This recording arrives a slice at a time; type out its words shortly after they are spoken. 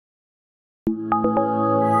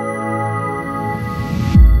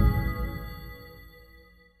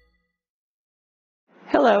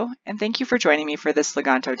Hello, and thank you for joining me for this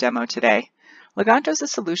Leganto demo today. Leganto is a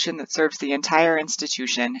solution that serves the entire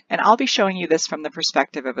institution, and I'll be showing you this from the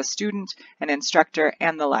perspective of a student, an instructor,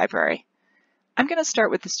 and the library. I'm going to start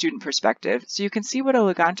with the student perspective so you can see what a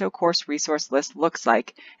Leganto course resource list looks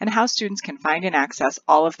like and how students can find and access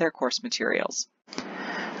all of their course materials.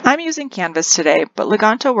 I'm using Canvas today, but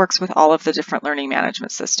Leganto works with all of the different learning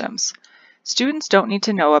management systems. Students don't need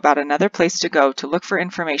to know about another place to go to look for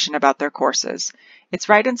information about their courses. It's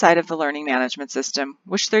right inside of the learning management system,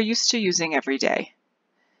 which they're used to using every day.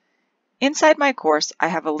 Inside my course, I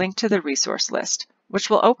have a link to the resource list, which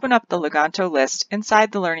will open up the Leganto list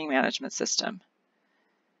inside the learning management system.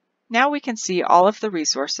 Now we can see all of the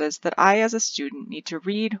resources that I as a student need to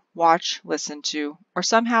read, watch, listen to, or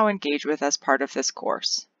somehow engage with as part of this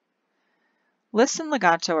course. Lists in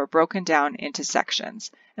Leganto are broken down into sections,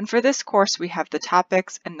 and for this course we have the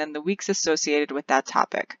topics and then the weeks associated with that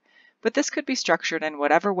topic, but this could be structured in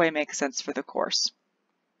whatever way makes sense for the course.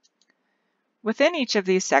 Within each of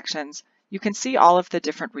these sections, you can see all of the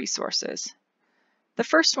different resources. The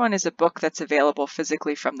first one is a book that's available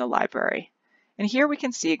physically from the library, and here we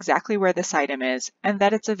can see exactly where this item is and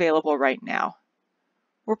that it's available right now.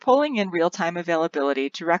 We're pulling in real-time availability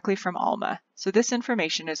directly from Alma, so this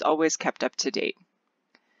information is always kept up to date.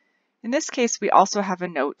 In this case, we also have a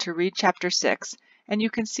note to read Chapter 6, and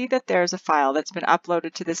you can see that there is a file that's been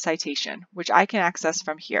uploaded to this citation, which I can access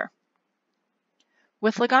from here.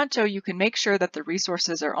 With Leganto, you can make sure that the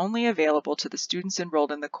resources are only available to the students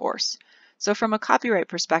enrolled in the course. So from a copyright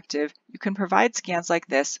perspective, you can provide scans like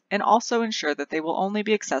this and also ensure that they will only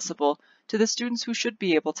be accessible to the students who should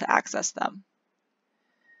be able to access them.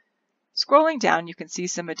 Scrolling down, you can see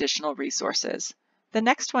some additional resources. The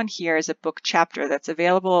next one here is a book chapter that's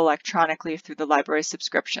available electronically through the library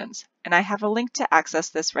subscriptions, and I have a link to access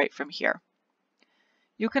this right from here.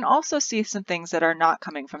 You can also see some things that are not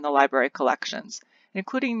coming from the library collections,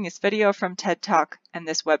 including this video from TED Talk and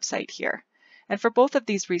this website here. And for both of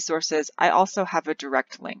these resources, I also have a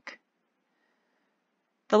direct link.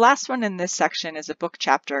 The last one in this section is a book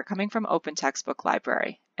chapter coming from Open Textbook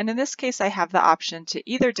Library, and in this case I have the option to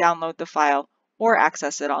either download the file or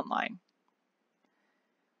access it online.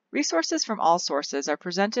 Resources from all sources are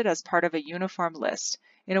presented as part of a uniform list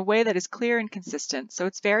in a way that is clear and consistent, so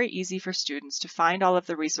it's very easy for students to find all of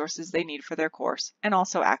the resources they need for their course and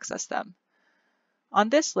also access them. On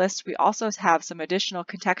this list, we also have some additional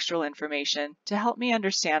contextual information to help me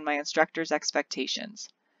understand my instructor's expectations.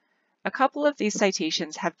 A couple of these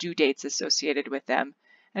citations have due dates associated with them,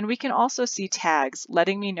 and we can also see tags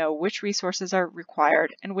letting me know which resources are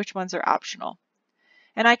required and which ones are optional.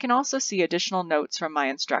 And I can also see additional notes from my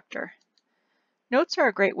instructor. Notes are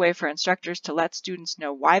a great way for instructors to let students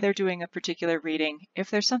know why they're doing a particular reading, if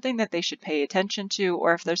there's something that they should pay attention to,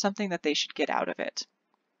 or if there's something that they should get out of it.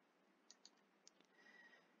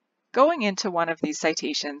 Going into one of these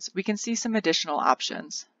citations, we can see some additional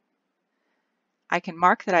options. I can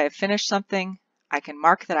mark that I have finished something, I can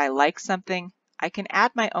mark that I like something, I can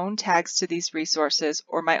add my own tags to these resources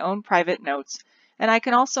or my own private notes, and I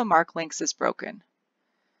can also mark links as broken.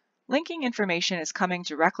 Linking information is coming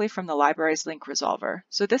directly from the library's link resolver,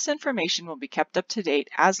 so this information will be kept up to date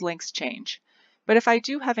as links change. But if I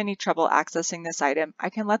do have any trouble accessing this item, I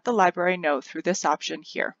can let the library know through this option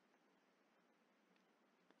here.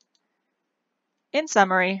 In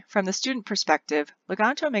summary, from the student perspective,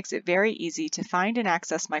 Leganto makes it very easy to find and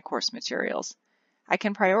access my course materials. I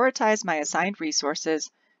can prioritize my assigned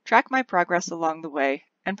resources, track my progress along the way,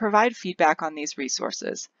 and provide feedback on these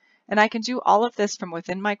resources. And I can do all of this from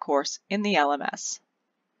within my course in the LMS.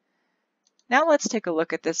 Now let's take a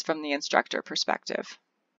look at this from the instructor perspective.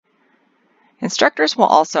 Instructors will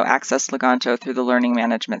also access Leganto through the learning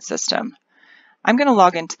management system. I'm going to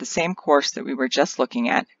log into the same course that we were just looking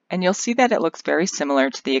at, and you'll see that it looks very similar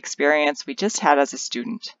to the experience we just had as a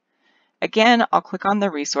student. Again, I'll click on the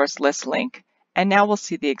resource list link, and now we'll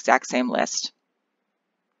see the exact same list.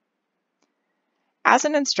 As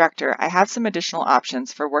an instructor, I have some additional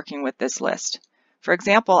options for working with this list. For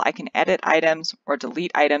example, I can edit items or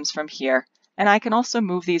delete items from here, and I can also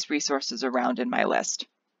move these resources around in my list.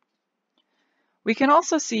 We can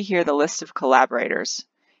also see here the list of collaborators.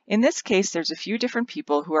 In this case, there's a few different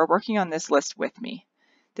people who are working on this list with me.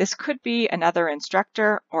 This could be another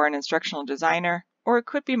instructor or an instructional designer, or it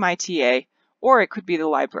could be my TA, or it could be the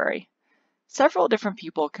library. Several different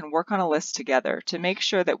people can work on a list together to make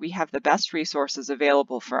sure that we have the best resources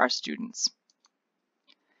available for our students.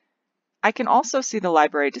 I can also see the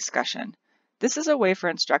library discussion. This is a way for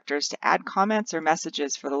instructors to add comments or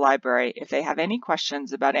messages for the library if they have any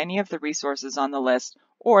questions about any of the resources on the list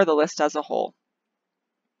or the list as a whole.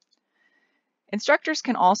 Instructors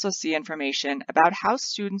can also see information about how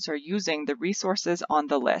students are using the resources on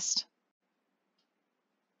the list.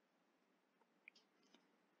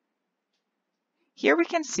 Here we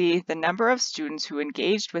can see the number of students who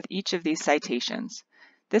engaged with each of these citations.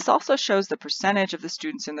 This also shows the percentage of the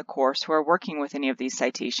students in the course who are working with any of these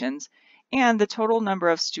citations, and the total number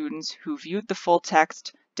of students who viewed the full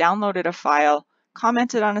text, downloaded a file,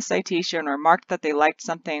 commented on a citation, or marked that they liked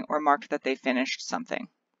something or marked that they finished something.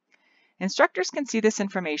 Instructors can see this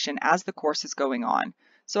information as the course is going on,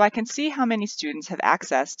 so I can see how many students have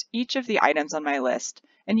accessed each of the items on my list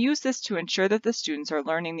and use this to ensure that the students are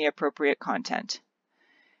learning the appropriate content.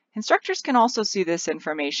 Instructors can also see this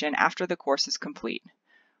information after the course is complete.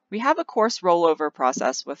 We have a course rollover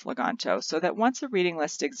process with Leganto so that once a reading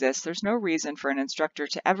list exists, there's no reason for an instructor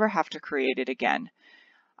to ever have to create it again.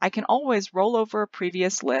 I can always roll over a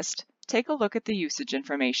previous list, take a look at the usage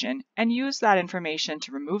information, and use that information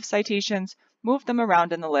to remove citations, move them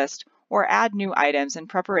around in the list, or add new items in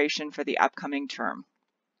preparation for the upcoming term.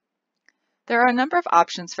 There are a number of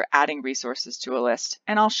options for adding resources to a list,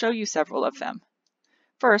 and I'll show you several of them.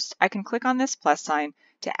 First, I can click on this plus sign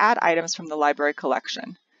to add items from the library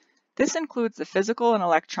collection. This includes the physical and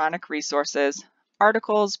electronic resources,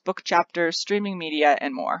 articles, book chapters, streaming media,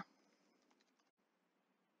 and more.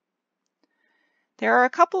 There are a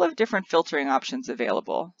couple of different filtering options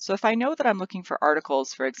available, so if I know that I'm looking for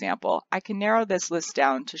articles, for example, I can narrow this list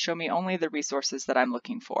down to show me only the resources that I'm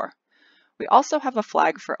looking for. We also have a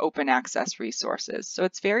flag for open access resources, so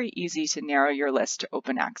it's very easy to narrow your list to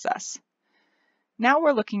open access. Now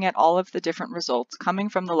we're looking at all of the different results coming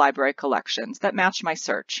from the library collections that match my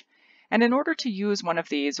search. And in order to use one of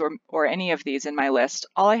these or any of these in my list,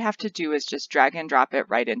 all I have to do is just drag and drop it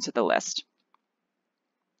right into the list.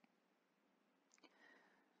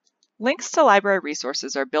 Links to library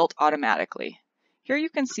resources are built automatically. Here you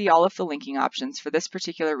can see all of the linking options for this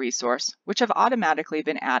particular resource, which have automatically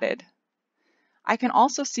been added. I can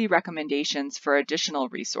also see recommendations for additional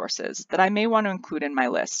resources that I may want to include in my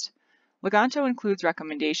list. Leganto includes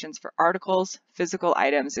recommendations for articles, physical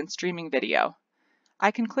items, and streaming video. I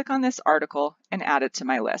can click on this article and add it to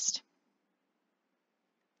my list.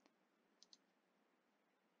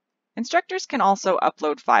 Instructors can also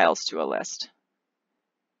upload files to a list.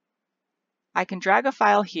 I can drag a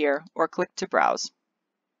file here or click to browse.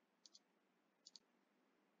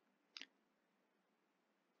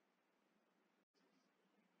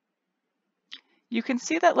 You can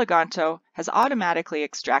see that Leganto has automatically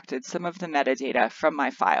extracted some of the metadata from my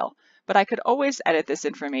file, but I could always edit this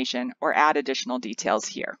information or add additional details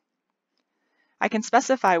here. I can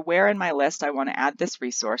specify where in my list I want to add this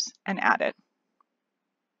resource and add it.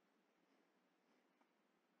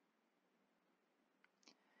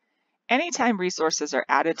 Anytime resources are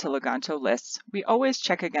added to Leganto lists, we always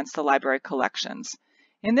check against the library collections.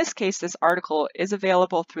 In this case, this article is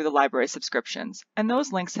available through the library subscriptions, and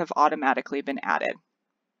those links have automatically been added.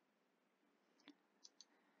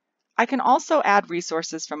 I can also add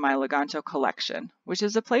resources from my Leganto collection, which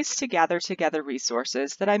is a place to gather together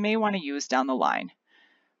resources that I may want to use down the line.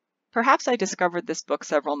 Perhaps I discovered this book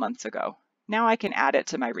several months ago. Now I can add it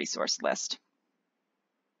to my resource list.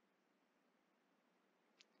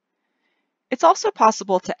 It's also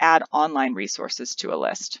possible to add online resources to a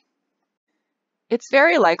list. It's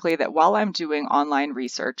very likely that while I'm doing online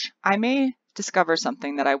research, I may discover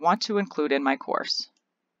something that I want to include in my course.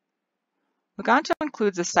 Leganto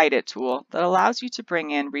includes a Cite It tool that allows you to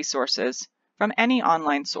bring in resources from any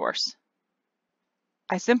online source.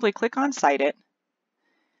 I simply click on Cite It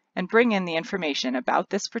and bring in the information about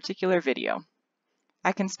this particular video.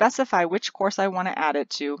 I can specify which course I want to add it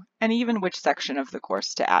to and even which section of the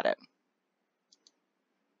course to add it.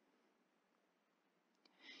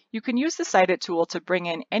 You can use the Cite It tool to bring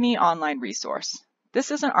in any online resource.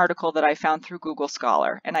 This is an article that I found through Google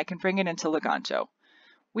Scholar, and I can bring it into Leganto.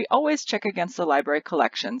 We always check against the library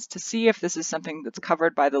collections to see if this is something that's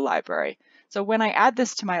covered by the library. So when I add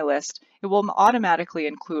this to my list, it will automatically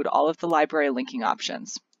include all of the library linking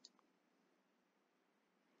options.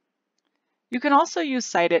 You can also use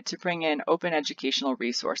Cite It to bring in open educational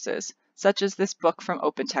resources, such as this book from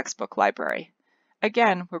Open Textbook Library.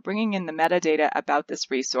 Again, we're bringing in the metadata about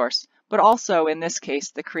this resource, but also, in this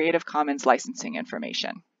case, the Creative Commons licensing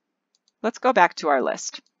information. Let's go back to our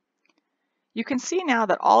list. You can see now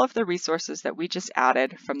that all of the resources that we just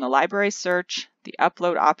added from the library search, the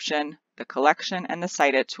upload option, the collection, and the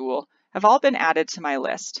Cite It tool have all been added to my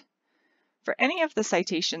list. For any of the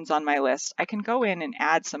citations on my list, I can go in and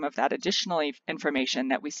add some of that additional information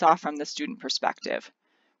that we saw from the student perspective.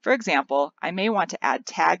 For example, I may want to add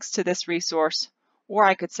tags to this resource, or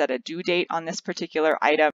I could set a due date on this particular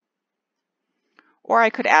item, or I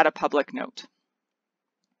could add a public note.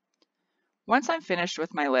 Once I'm finished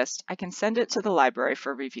with my list, I can send it to the library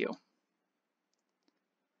for review.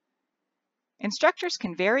 Instructors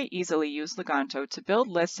can very easily use Leganto to build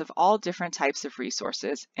lists of all different types of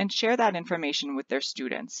resources and share that information with their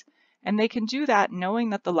students. And they can do that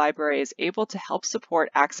knowing that the library is able to help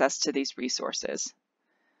support access to these resources.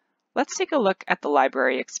 Let's take a look at the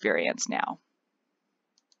library experience now.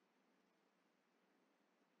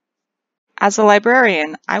 As a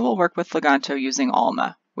librarian, I will work with Leganto using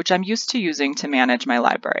Alma, which I'm used to using to manage my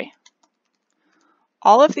library.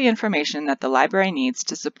 All of the information that the library needs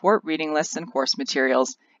to support reading lists and course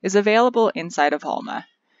materials is available inside of Alma.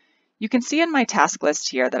 You can see in my task list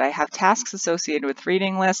here that I have tasks associated with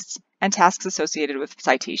reading lists and tasks associated with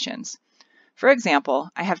citations. For example,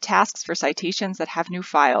 I have tasks for citations that have new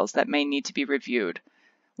files that may need to be reviewed,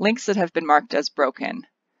 links that have been marked as broken,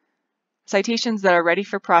 citations that are ready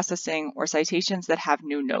for processing, or citations that have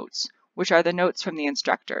new notes, which are the notes from the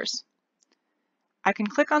instructors. I can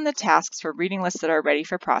click on the tasks for reading lists that are ready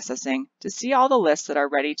for processing to see all the lists that are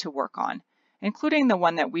ready to work on, including the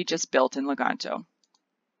one that we just built in Leganto.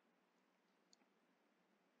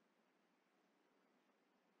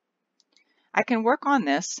 I can work on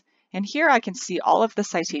this, and here I can see all of the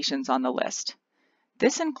citations on the list.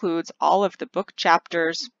 This includes all of the book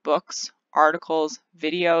chapters, books, articles,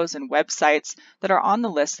 videos, and websites that are on the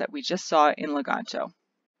list that we just saw in Leganto.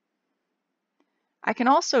 I can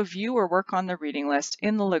also view or work on the reading list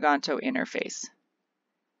in the Leganto interface.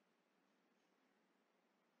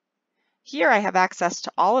 Here I have access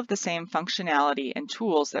to all of the same functionality and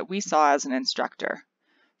tools that we saw as an instructor.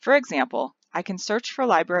 For example, I can search for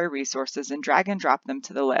library resources and drag and drop them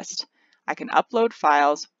to the list. I can upload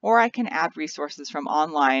files, or I can add resources from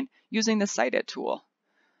online using the Cite It tool.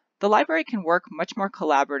 The library can work much more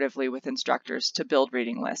collaboratively with instructors to build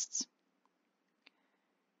reading lists.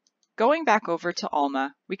 Going back over to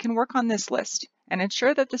Alma, we can work on this list and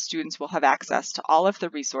ensure that the students will have access to all of the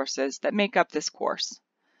resources that make up this course.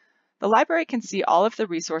 The library can see all of the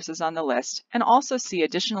resources on the list and also see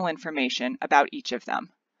additional information about each of them.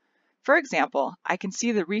 For example, I can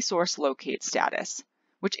see the resource locate status,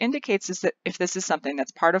 which indicates if this is something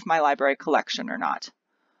that's part of my library collection or not.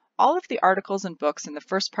 All of the articles and books in the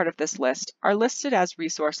first part of this list are listed as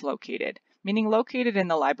resource located, meaning located in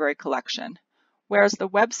the library collection, whereas the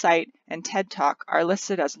website and TED Talk are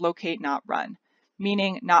listed as locate not run,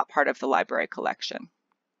 meaning not part of the library collection.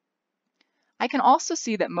 I can also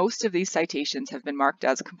see that most of these citations have been marked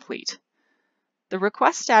as complete. The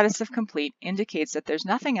request status of complete indicates that there's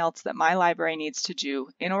nothing else that my library needs to do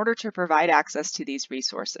in order to provide access to these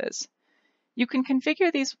resources. You can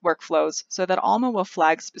configure these workflows so that Alma will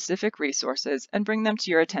flag specific resources and bring them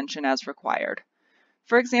to your attention as required.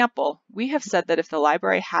 For example, we have said that if the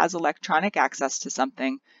library has electronic access to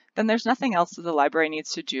something, then there's nothing else that the library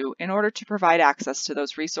needs to do in order to provide access to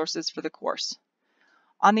those resources for the course.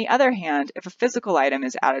 On the other hand, if a physical item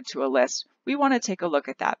is added to a list, we want to take a look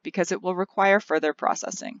at that because it will require further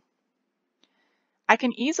processing. I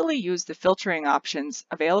can easily use the filtering options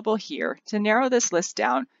available here to narrow this list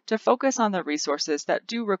down to focus on the resources that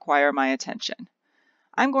do require my attention.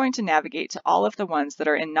 I'm going to navigate to all of the ones that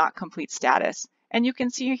are in not complete status, and you can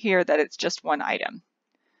see here that it's just one item.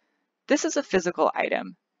 This is a physical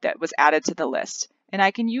item that was added to the list, and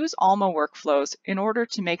I can use Alma workflows in order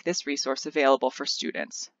to make this resource available for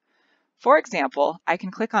students. For example, I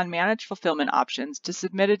can click on Manage Fulfillment options to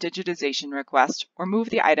submit a digitization request or move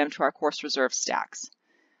the item to our course reserve stacks.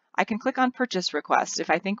 I can click on Purchase Request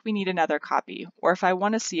if I think we need another copy, or if I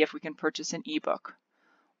want to see if we can purchase an ebook.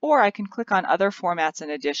 Or I can click on Other Formats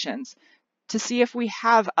and Editions to see if we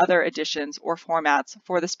have other editions or formats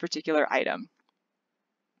for this particular item.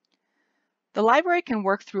 The library can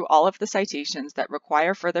work through all of the citations that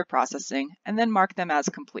require further processing and then mark them as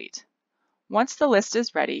complete. Once the list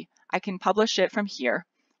is ready, I can publish it from here,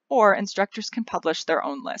 or instructors can publish their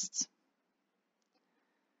own lists.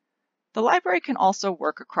 The library can also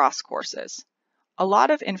work across courses. A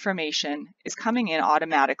lot of information is coming in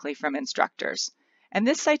automatically from instructors, and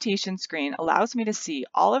this citation screen allows me to see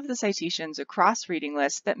all of the citations across reading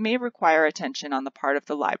lists that may require attention on the part of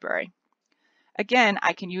the library. Again,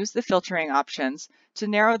 I can use the filtering options to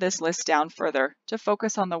narrow this list down further to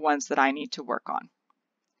focus on the ones that I need to work on.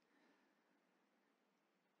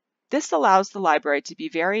 This allows the library to be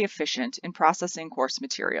very efficient in processing course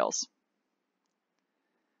materials.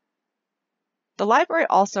 The library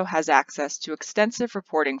also has access to extensive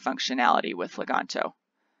reporting functionality with Leganto.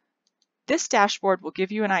 This dashboard will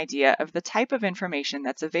give you an idea of the type of information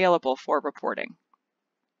that's available for reporting.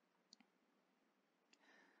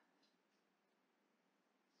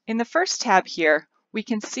 In the first tab here, we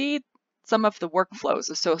can see some of the workflows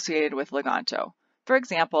associated with Leganto. For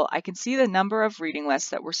example, I can see the number of reading lists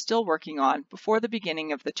that we're still working on before the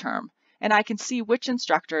beginning of the term, and I can see which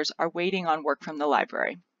instructors are waiting on work from the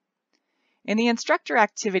library. In the Instructor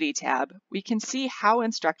Activity tab, we can see how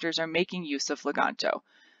instructors are making use of Leganto.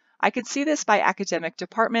 I can see this by academic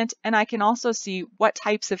department, and I can also see what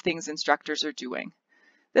types of things instructors are doing.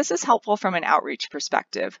 This is helpful from an outreach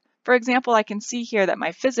perspective. For example, I can see here that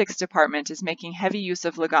my physics department is making heavy use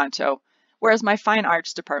of Leganto, whereas my fine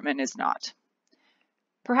arts department is not.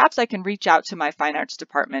 Perhaps I can reach out to my fine arts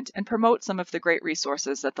department and promote some of the great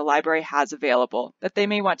resources that the library has available that they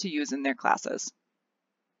may want to use in their classes.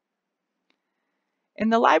 In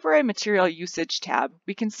the Library Material Usage tab,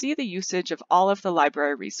 we can see the usage of all of the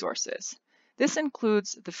library resources. This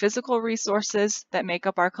includes the physical resources that make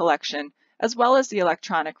up our collection, as well as the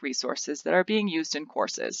electronic resources that are being used in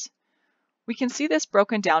courses. We can see this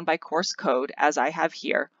broken down by course code, as I have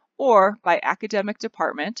here, or by academic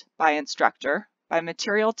department, by instructor, by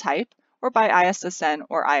material type, or by ISSN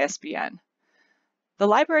or ISBN. The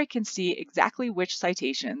library can see exactly which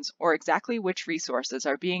citations or exactly which resources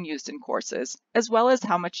are being used in courses, as well as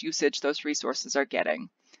how much usage those resources are getting.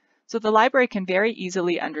 So the library can very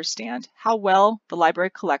easily understand how well the library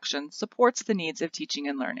collection supports the needs of teaching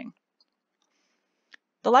and learning.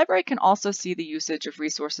 The library can also see the usage of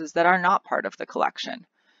resources that are not part of the collection.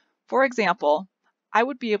 For example, I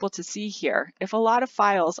would be able to see here if a lot of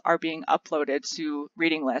files are being uploaded to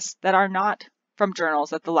reading lists that are not from journals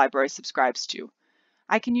that the library subscribes to.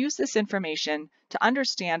 I can use this information to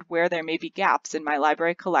understand where there may be gaps in my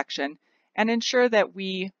library collection and ensure that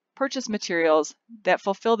we purchase materials that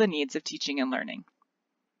fulfill the needs of teaching and learning.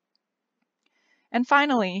 And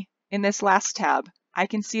finally, in this last tab, I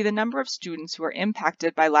can see the number of students who are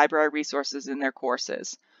impacted by library resources in their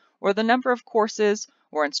courses, or the number of courses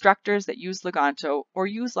or instructors that use Leganto or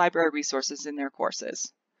use library resources in their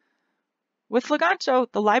courses. With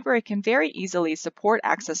Leganto, the library can very easily support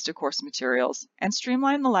access to course materials and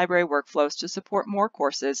streamline the library workflows to support more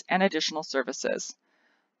courses and additional services.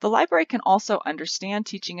 The library can also understand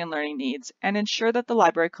teaching and learning needs and ensure that the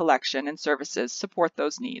library collection and services support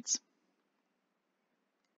those needs.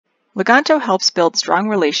 Leganto helps build strong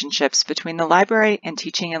relationships between the library and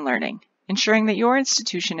teaching and learning, ensuring that your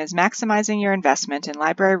institution is maximizing your investment in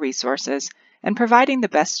library resources and providing the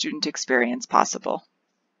best student experience possible.